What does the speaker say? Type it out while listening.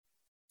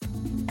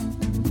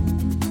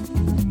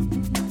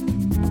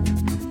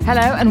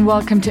Hello and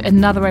welcome to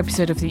another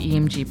episode of the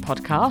EMG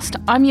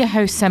podcast. I'm your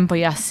host, Sembo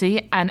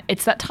Yassi, and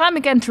it's that time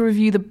again to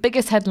review the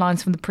biggest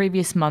headlines from the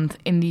previous month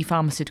in the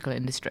pharmaceutical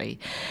industry.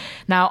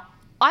 Now,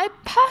 I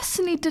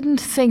personally didn't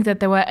think that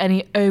there were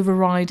any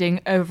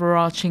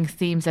overarching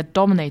themes that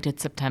dominated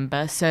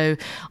September, so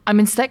I'm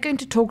instead going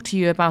to talk to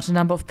you about a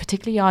number of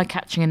particularly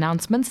eye-catching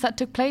announcements that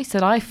took place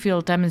that I feel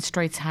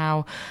demonstrates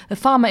how the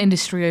pharma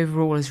industry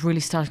overall is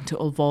really starting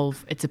to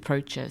evolve its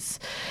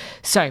approaches.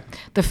 So,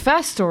 the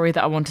first story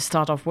that I want to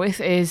start off with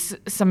is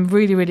some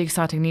really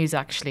exciting news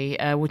actually,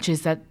 which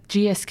is that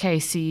GSK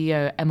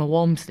CEO Emma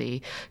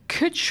Walmsley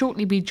could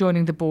shortly be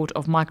joining the board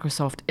of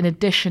Microsoft in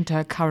addition to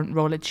her current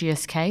role at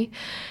GSK.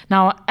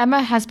 Now,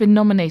 Emma has been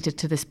nominated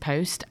to this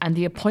post, and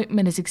the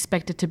appointment is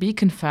expected to be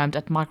confirmed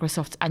at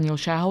Microsoft's annual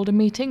shareholder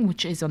meeting,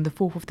 which is on the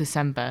 4th of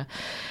December.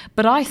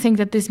 But I think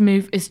that this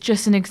move is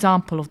just an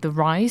example of the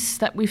rise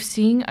that we've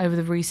seen over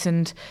the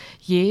recent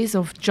years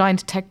of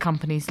giant tech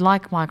companies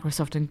like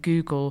Microsoft and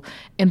Google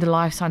in the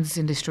life sciences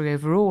industry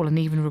overall, and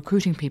even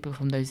recruiting people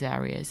from those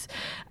areas.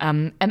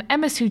 And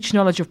Emma's huge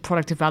knowledge of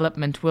product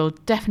development will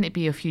definitely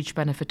be of huge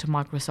benefit to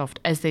Microsoft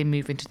as they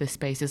move into this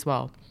space as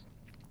well.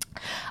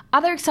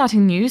 Other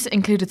exciting news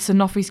included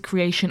Sanofi's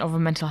creation of a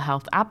mental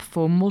health app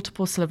for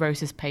multiple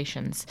sclerosis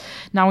patients.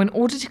 Now, in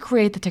order to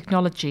create the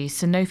technology,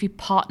 Sanofi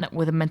partnered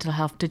with a mental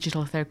health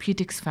digital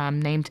therapeutics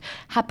firm named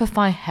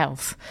Happify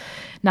Health.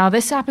 Now,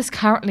 this app is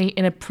currently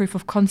in a proof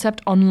of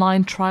concept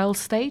online trial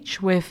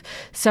stage with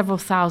several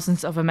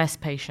thousands of MS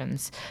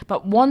patients.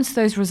 But once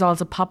those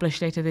results are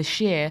published later this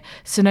year,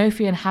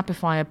 Sanofi and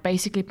Happify are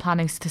basically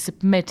planning to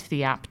submit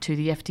the app to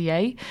the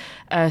FDA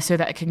so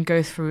that it can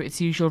go through its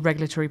usual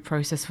regulatory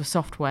process for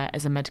software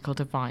as a medical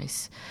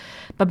device.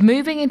 But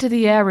moving into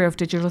the area of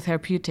digital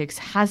therapeutics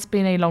has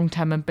been a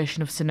long-term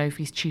ambition of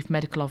Sanofi's Chief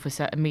Medical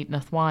Officer, Amit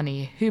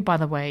Nathwani, who, by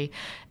the way,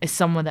 is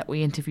someone that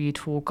we interviewed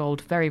for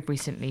Gold very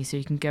recently, so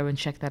you can go and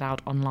check that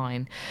out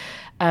online.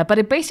 But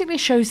it basically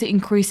shows the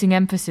increasing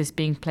emphasis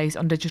being placed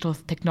on digital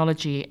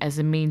technology as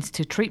a means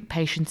to treat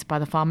patients by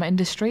the pharma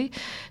industry,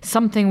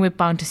 something we're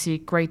bound to see a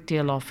great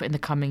deal of in the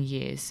coming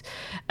years.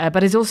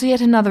 But it's also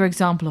yet another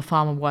example of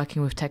pharma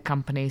working with tech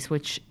companies,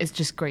 which is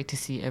just great to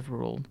see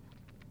overall.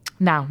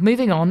 Now,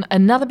 moving on,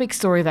 another big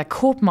story that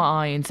caught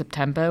my eye in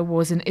September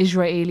was an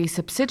Israeli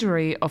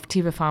subsidiary of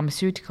Teva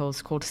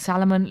Pharmaceuticals called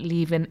Salomon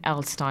Levin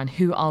Edelstein,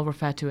 who I'll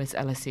refer to as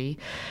LSE,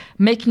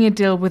 making a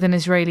deal with an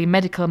Israeli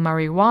medical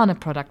marijuana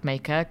product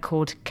maker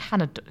called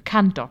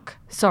Canndoc.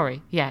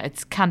 Sorry, yeah,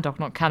 it's Canndoc,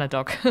 not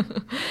Canadoc,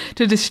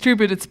 to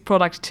distribute its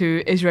product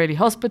to Israeli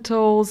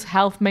hospitals,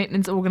 health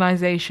maintenance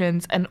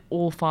organizations, and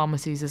all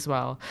pharmacies as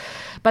well.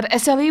 But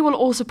SLE will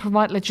also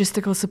provide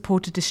logistical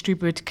support to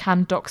distribute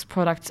Candoc's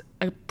products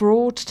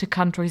abroad to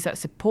countries that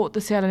support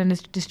the sale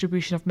and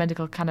distribution of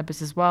medical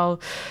cannabis as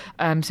well.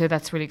 So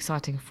that's really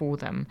exciting for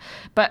them.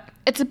 But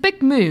it's a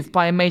big move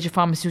by a major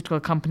pharmaceutical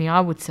company,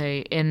 I would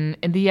say, in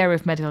the area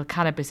of medical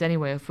cannabis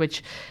anyway, of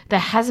which there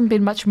hasn't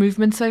been much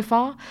movement so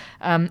far.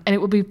 And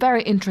it will be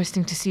very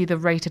interesting to see the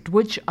rate at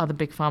which other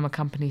big pharma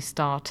companies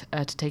start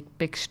to take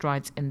big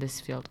strides in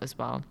this field as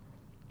well.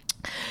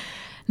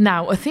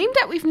 Now, a theme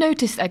that we've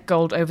noticed at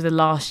Gold over the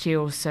last year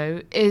or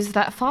so is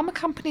that pharma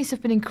companies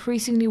have been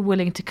increasingly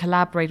willing to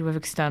collaborate with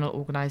external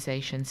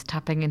organizations,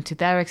 tapping into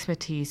their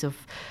expertise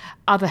of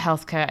other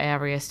healthcare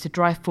areas to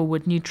drive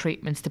forward new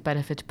treatments to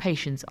benefit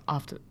patients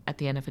at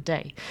the end of the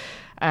day.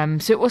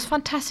 So it was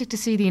fantastic to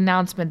see the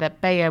announcement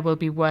that Bayer will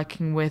be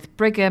working with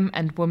Brigham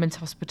and Women's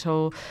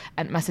Hospital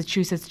and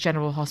Massachusetts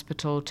General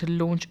Hospital to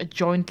launch a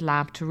joint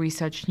lab to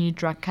research new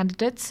drug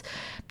candidates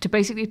to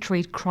basically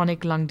treat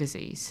chronic lung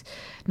disease.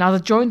 Now, the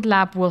joint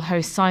lab will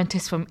host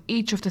scientists from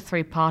each of the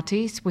three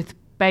parties, with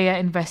Bayer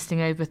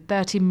investing over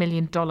 $30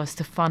 million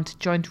to fund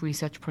joint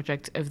research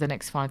projects over the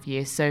next 5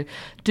 years. So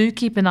do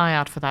keep an eye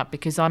out for that,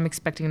 because I'm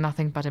expecting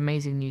nothing but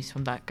amazing news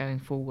from that going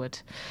forward.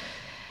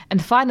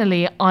 And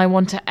finally, I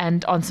want to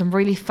end on some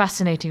really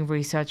fascinating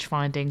research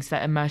findings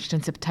that emerged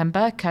in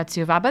September,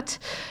 courtesy of Abbott.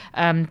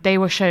 They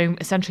were showing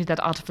essentially that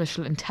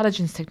artificial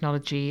intelligence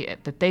technology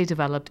that they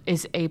developed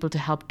is able to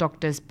help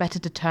doctors better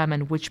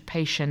determine which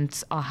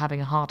patients are having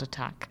a heart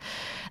attack.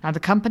 Now, the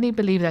company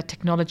believe that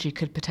technology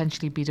could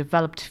potentially be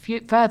developed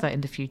further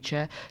in the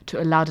future to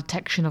allow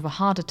detection of a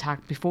heart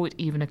attack before it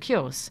even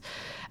occurs.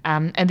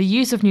 And the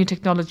use of new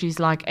technologies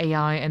like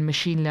AI and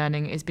machine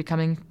learning is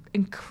becoming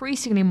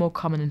increasingly more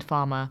common in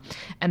pharma.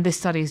 And this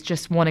study is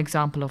just one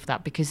example of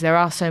that, because there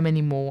are so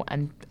many more.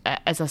 And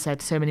as I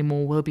said, so many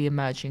more will be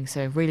emerging.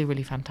 So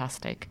really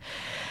fantastic.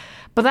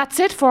 But that's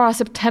it for our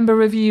September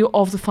review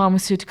of the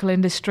pharmaceutical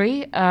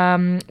industry.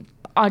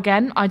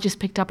 Again, I just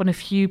picked up on a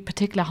few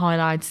particular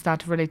highlights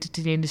that related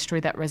to the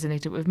industry that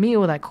resonated with me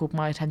or that caught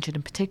my attention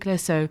in particular.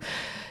 So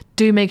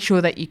do make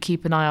sure that you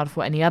keep an eye out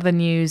for any other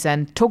news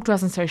and talk to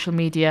us on social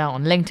media,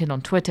 on LinkedIn,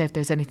 on Twitter, if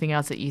there's anything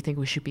else that you think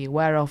we should be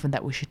aware of and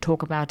that we should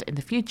talk about in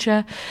the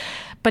future.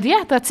 But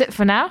yeah, that's it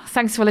for now.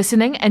 Thanks for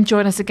listening, and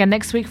join us again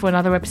next week for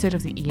another episode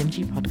of the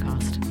EMG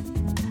podcast.